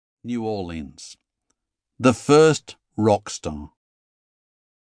New Orleans. The first rock star.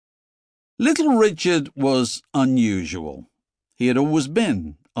 Little Richard was unusual. He had always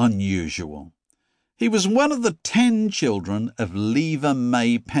been unusual. He was one of the 10 children of Leva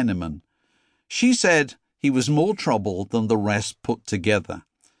May Penniman. She said he was more trouble than the rest put together.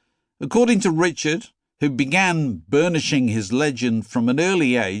 According to Richard, who began burnishing his legend from an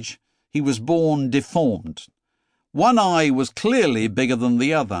early age, he was born deformed. One eye was clearly bigger than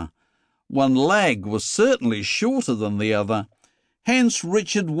the other. One leg was certainly shorter than the other. Hence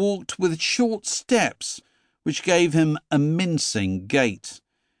Richard walked with short steps, which gave him a mincing gait.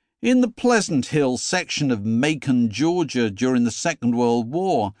 In the Pleasant Hill section of Macon, Georgia, during the Second World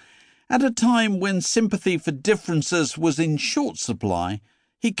War, at a time when sympathy for differences was in short supply,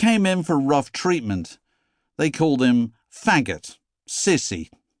 he came in for rough treatment. They called him faggot, sissy,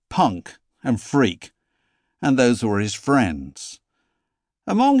 punk, and freak, and those were his friends.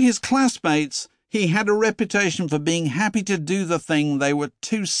 Among his classmates, he had a reputation for being happy to do the thing they were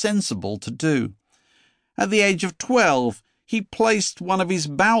too sensible to do. At the age of 12, he placed one of his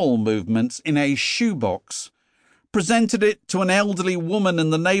bowel movements in a shoebox, presented it to an elderly woman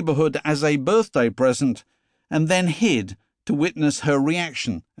in the neighbourhood as a birthday present, and then hid to witness her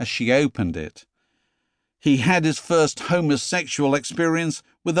reaction as she opened it. He had his first homosexual experience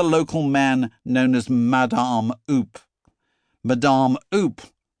with a local man known as Madame Oop. Madame Oop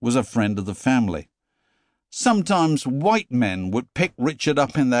was a friend of the family. Sometimes white men would pick Richard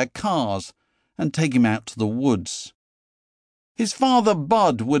up in their cars and take him out to the woods. His father,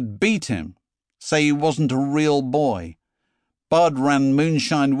 Bud, would beat him, say he wasn't a real boy. Bud ran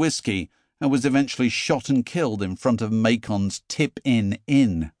moonshine whiskey and was eventually shot and killed in front of Macon's Tip-In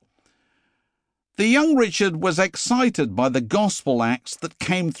Inn. The young Richard was excited by the gospel acts that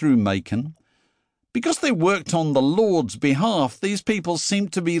came through Macon. Because they worked on the Lord's behalf, these people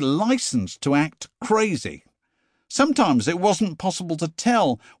seemed to be licensed to act crazy. Sometimes it wasn't possible to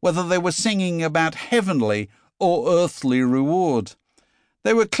tell whether they were singing about heavenly or earthly reward.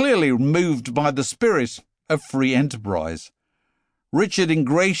 They were clearly moved by the spirit of free enterprise. Richard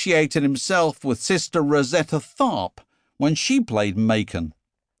ingratiated himself with Sister Rosetta Tharpe when she played Macon.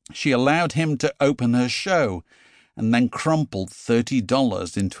 She allowed him to open her show and then crumpled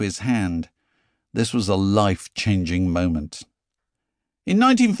 $30 into his hand. This was a life-changing moment. In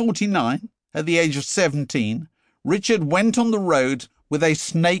 1949, at the age of 17, Richard went on the road with a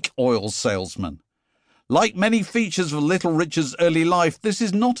snake oil salesman. Like many features of Little Richard's early life, this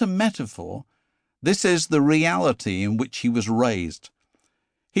is not a metaphor. This is the reality in which he was raised.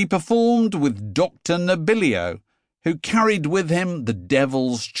 He performed with Dr. Nobilio, who carried with him the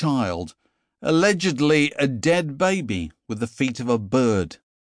devil's child, allegedly a dead baby with the feet of a bird.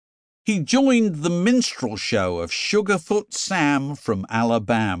 He joined the minstrel show of Sugarfoot Sam from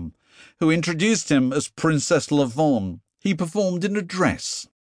Alabama, who introduced him as Princess Lavon. He performed in a dress.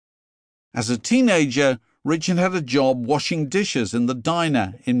 As a teenager, Richard had a job washing dishes in the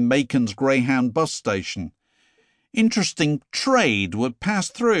diner in Macon's Greyhound bus station. Interesting trade would pass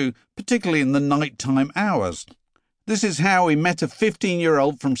through, particularly in the nighttime hours. This is how he met a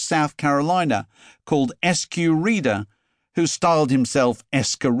 15-year-old from South Carolina called S.Q. Reeder, who styled himself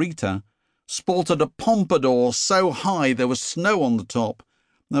Escarita, sported a pompadour so high there was snow on the top,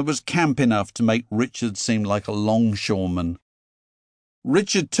 and was camp enough to make Richard seem like a longshoreman.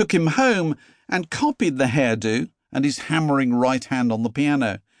 Richard took him home and copied the hairdo and his hammering right hand on the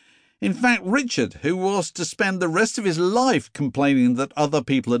piano. In fact, Richard, who was to spend the rest of his life complaining that other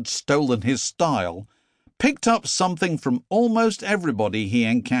people had stolen his style, picked up something from almost everybody he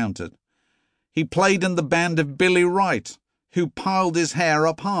encountered. He played in the band of Billy Wright, who piled his hair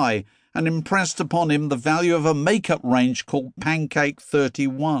up high and impressed upon him the value of a makeup range called Pancake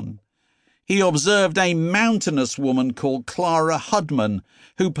 31. He observed a mountainous woman called Clara Hudman,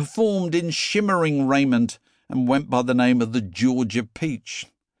 who performed in shimmering raiment and went by the name of the Georgia Peach.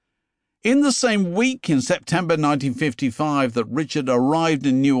 In the same week, in September 1955, that Richard arrived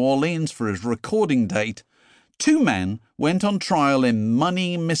in New Orleans for his recording date, 2 men went on trial in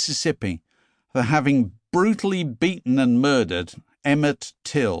Money, Mississippi, for having brutally beaten and murdered Emmett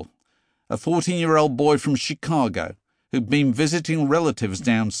Till, a 14-year-old boy from Chicago who'd been visiting relatives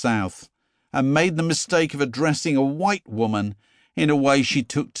down south and made the mistake of addressing a white woman in a way she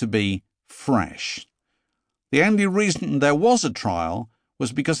took to be fresh. The only reason there was a trial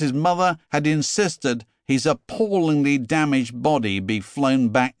was because his mother had insisted his appallingly damaged body be flown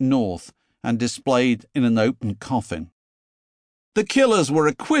back north and displayed in an open coffin. The killers were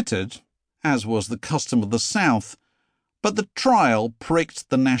acquitted, as was the custom of the South, but the trial pricked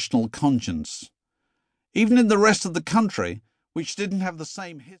the national conscience. Even in the rest of the country, which didn't have the same history.